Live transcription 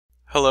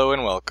Hello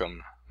and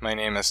welcome. My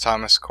name is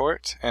Thomas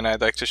Court, and I'd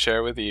like to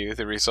share with you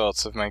the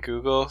results of my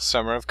Google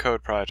Summer of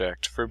Code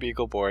project for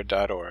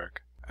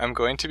BeagleBoard.org. I'm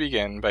going to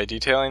begin by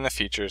detailing the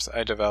features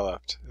I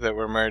developed that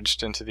were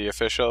merged into the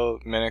official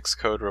Minix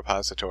code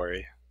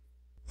repository.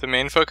 The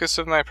main focus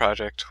of my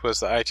project was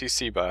the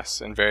I2C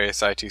bus and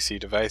various I2C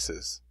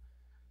devices.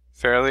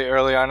 Fairly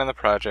early on in the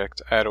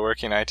project, I had a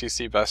working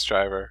I2C bus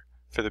driver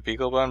for the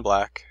BeagleBone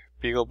Black,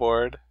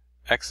 BeagleBoard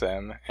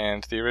XM,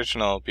 and the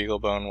original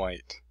BeagleBone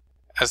White.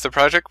 As the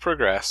project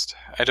progressed,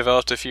 I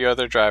developed a few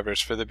other drivers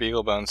for the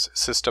BeagleBone's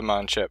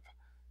system-on-chip,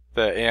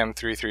 the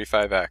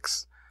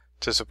AM335X,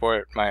 to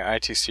support my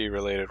I2C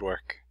related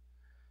work.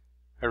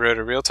 I wrote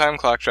a real-time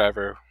clock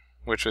driver,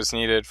 which was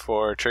needed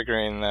for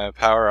triggering the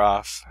power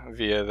off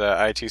via the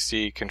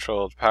I2C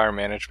controlled power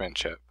management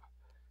chip.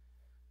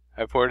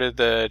 I ported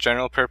the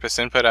general-purpose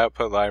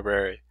input-output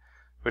library,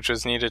 which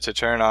was needed to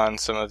turn on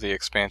some of the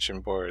expansion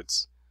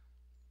boards.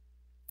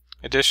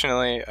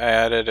 Additionally, I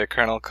added a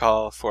kernel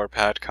call for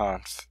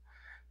padconf.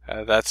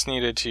 That's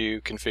needed to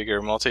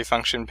configure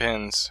multifunction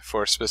pins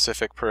for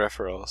specific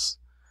peripherals.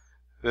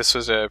 This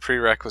was a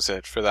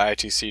prerequisite for the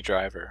I2C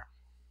driver.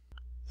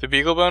 The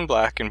BeagleBone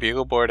Black and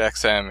BeagleBoard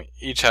XM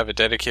each have a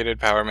dedicated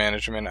power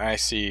management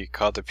IC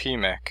called a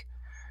PMIC,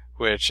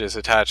 which is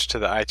attached to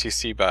the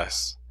I2C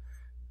bus.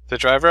 The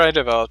driver I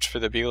developed for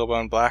the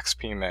BeagleBone Black's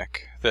PMIC,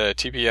 the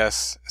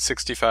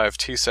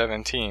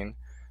TPS65217,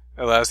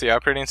 allows the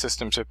operating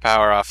system to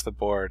power off the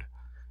board.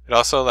 It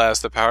also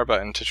allows the power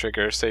button to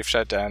trigger safe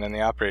shutdown in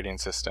the operating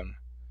system.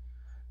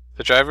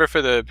 The driver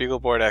for the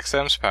BeagleBoard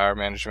XM's power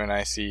management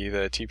IC,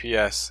 the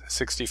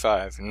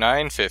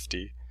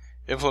TPS65950,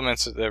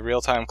 implements the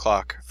real-time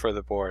clock for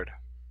the board.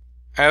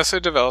 I also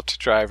developed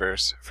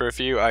drivers for a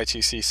few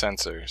I2C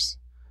sensors.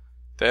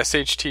 The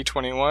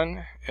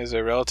SHT21 is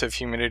a relative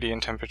humidity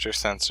and temperature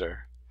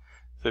sensor.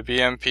 The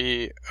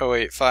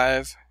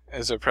BMP085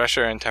 is a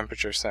pressure and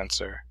temperature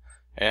sensor,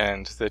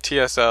 and the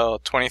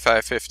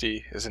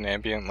TSL2550 is an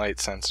ambient light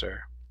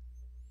sensor.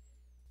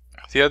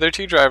 The other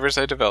two drivers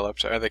I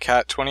developed are the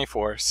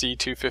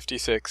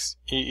CAT24C256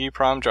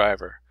 EEPROM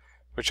driver,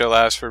 which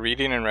allows for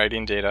reading and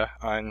writing data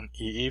on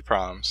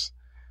EEPROMs.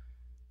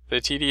 The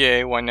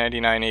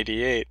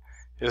TDA19988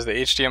 is the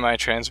HDMI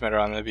transmitter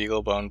on the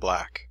BeagleBone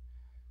Black.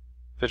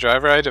 The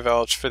driver I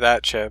developed for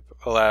that chip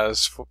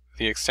allows for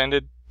the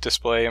extended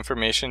display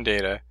information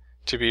data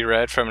to be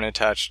read from an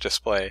attached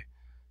display.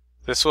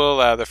 This will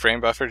allow the frame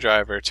buffer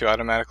driver to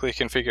automatically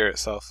configure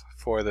itself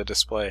for the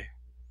display.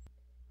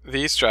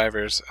 These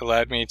drivers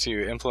allowed me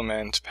to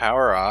implement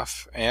power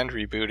off and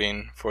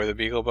rebooting for the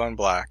BeagleBone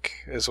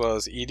Black, as well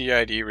as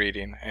EDID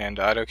reading and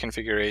auto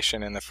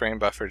configuration in the frame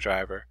buffer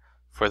driver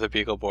for the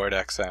BeagleBoard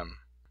XM.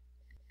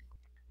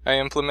 I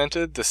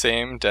implemented the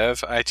same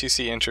dev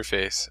I2C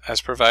interface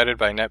as provided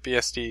by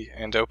NetBSD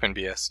and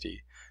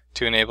OpenBSD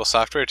to enable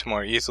software to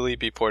more easily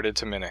be ported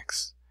to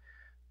Minix.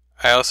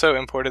 I also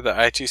imported the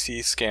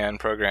I2C scan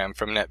program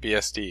from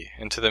NetBSD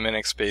into the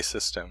Minix-based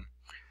system.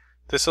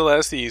 This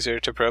allows the user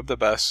to probe the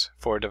bus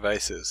for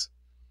devices.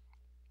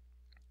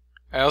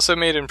 I also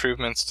made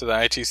improvements to the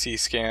I2C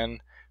scan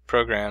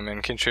program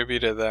and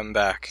contributed them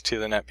back to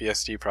the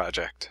NetBSD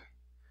project.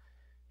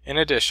 In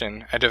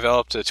addition, I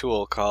developed a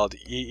tool called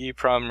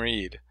EEPROM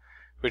Read,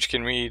 which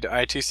can read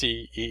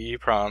I2C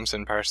EEPROMs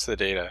and parse the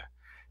data.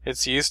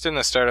 It's used in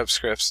the startup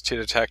scripts to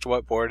detect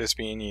what board is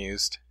being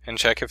used and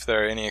check if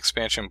there are any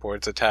expansion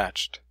boards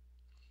attached.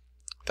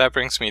 That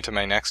brings me to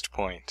my next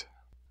point.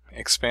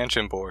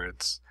 Expansion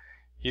boards.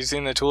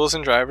 Using the tools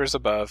and drivers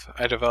above,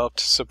 I developed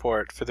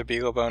support for the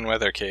BeagleBone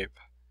Weather Cape.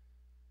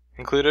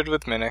 Included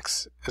with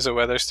Minix is a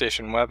weather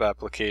station web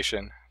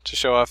application to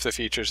show off the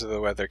features of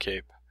the Weather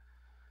Cape.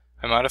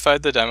 I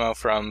modified the demo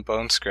from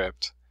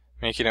BoneScript,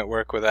 making it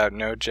work without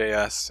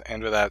Node.js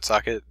and without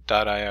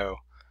Socket.io,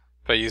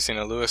 by using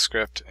a Lua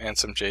script and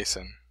some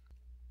JSON.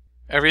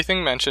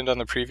 Everything mentioned on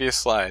the previous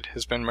slide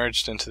has been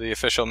merged into the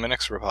official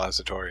Minix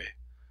repository.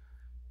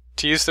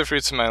 To use the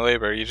fruits of my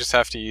labor, you just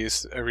have to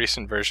use a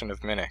recent version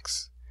of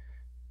Minix.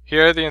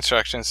 Here are the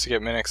instructions to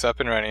get Minix up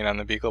and running on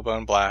the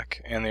BeagleBone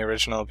Black and the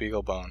original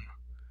BeagleBone.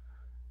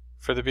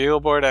 For the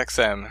BeagleBoard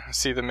XM,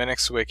 see the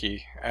Minix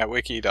wiki at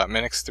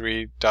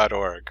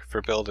wiki.minix3.org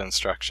for build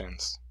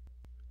instructions.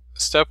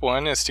 Step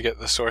 1 is to get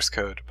the source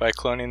code by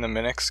cloning the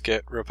Minix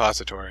Git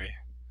repository.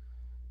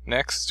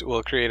 Next,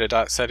 we'll create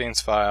a .settings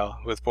file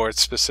with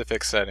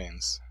board-specific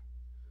settings.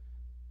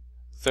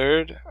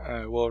 Third,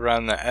 we'll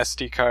run the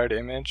SD card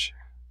image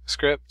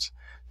script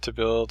to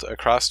build a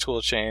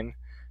cross-toolchain,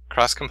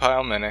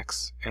 cross-compile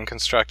Minix, and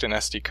construct an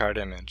SD card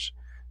image.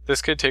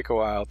 This could take a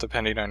while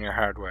depending on your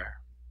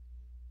hardware.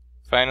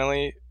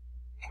 Finally,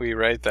 we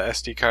write the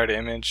SD card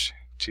image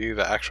to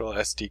the actual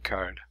SD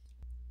card.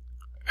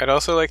 I'd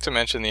also like to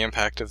mention the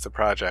impact of the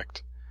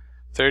project.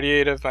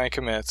 38 of my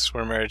commits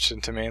were merged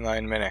into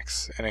mainline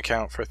Minix and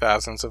account for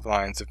thousands of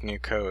lines of new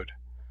code.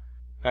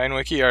 9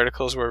 wiki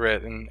articles were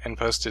written and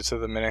posted to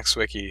the Minix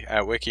wiki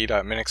at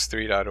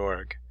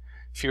wiki.minix3.org.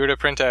 If you were to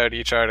print out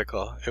each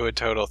article, it would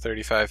total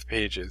 35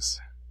 pages.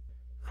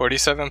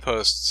 47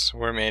 posts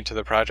were made to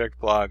the project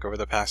blog over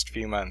the past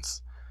few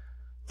months.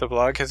 The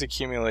blog has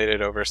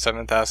accumulated over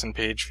 7,000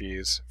 page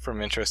views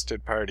from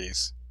interested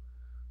parties.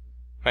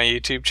 My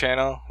YouTube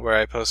channel, where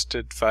I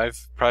posted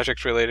 5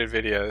 project-related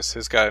videos,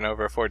 has gotten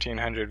over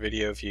 1,400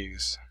 video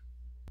views.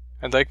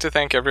 I'd like to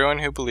thank everyone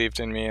who believed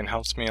in me and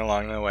helped me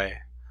along the way.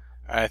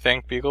 I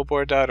thank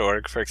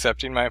BeagleBoard.org for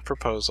accepting my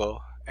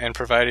proposal and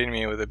providing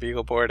me with a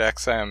BeagleBoard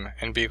XM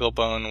and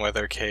BeagleBone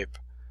weather cape.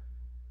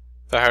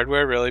 The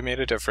hardware really made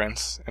a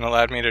difference and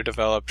allowed me to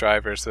develop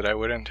drivers that I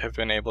wouldn't have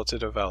been able to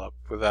develop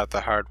without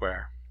the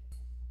hardware.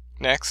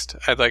 Next,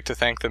 I'd like to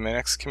thank the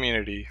Minix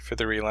community for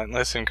the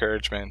relentless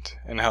encouragement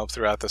and help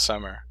throughout the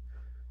summer.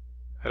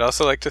 I'd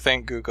also like to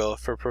thank Google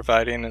for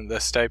providing the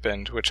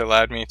stipend which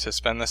allowed me to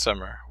spend the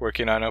summer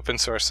working on open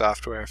source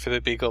software for the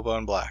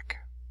BeagleBone Black.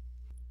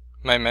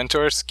 My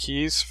mentors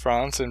Keys,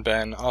 Franz, and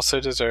Ben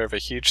also deserve a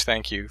huge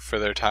thank you for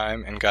their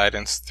time and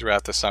guidance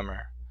throughout the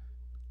summer.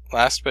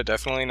 Last but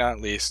definitely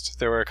not least,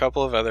 there were a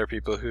couple of other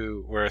people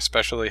who were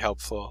especially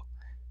helpful.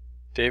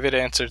 David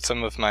answered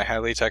some of my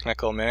highly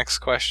technical Minix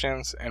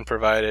questions and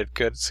provided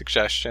good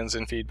suggestions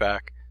and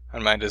feedback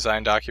on my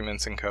design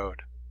documents and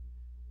code.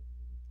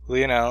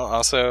 Lionel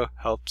also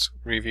helped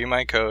review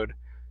my code,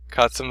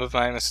 caught some of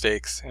my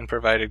mistakes, and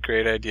provided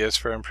great ideas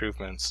for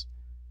improvements.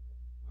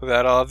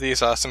 Without all of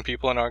these awesome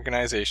people and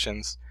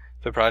organizations,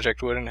 the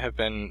project wouldn't have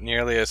been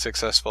nearly as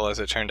successful as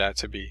it turned out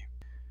to be.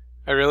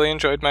 I really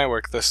enjoyed my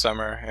work this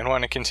summer and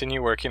want to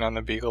continue working on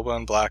the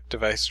BeagleBone Black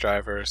device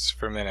drivers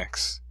for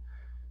Minix.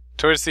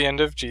 Towards the end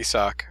of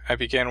GSoC, I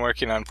began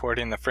working on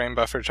porting the frame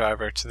buffer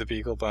driver to the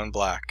BeagleBone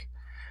Black.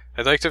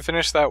 I'd like to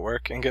finish that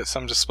work and get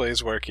some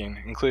displays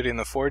working, including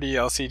the 4D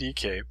LCD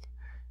cape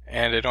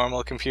and a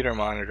normal computer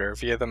monitor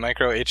via the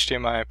micro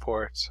HDMI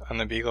port on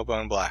the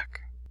BeagleBone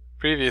Black.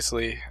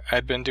 Previously,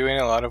 I'd been doing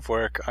a lot of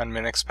work on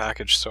Minix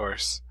package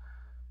source.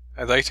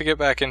 I'd like to get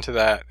back into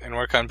that and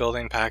work on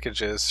building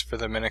packages for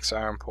the Minix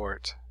ARM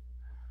port.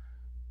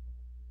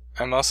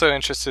 I'm also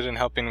interested in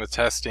helping with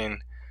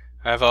testing.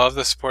 I have all of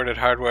the supported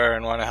hardware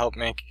and want to help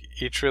make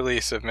each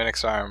release of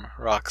Minix ARM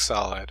rock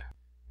solid.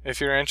 If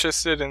you're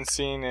interested in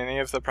seeing any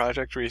of the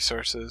project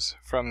resources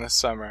from this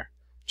summer,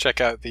 check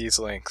out these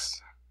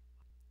links.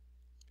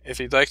 If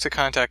you'd like to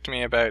contact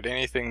me about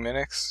anything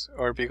Minix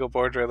or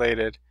BeagleBoard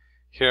related,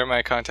 here are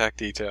my contact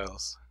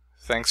details.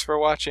 Thanks for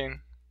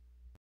watching.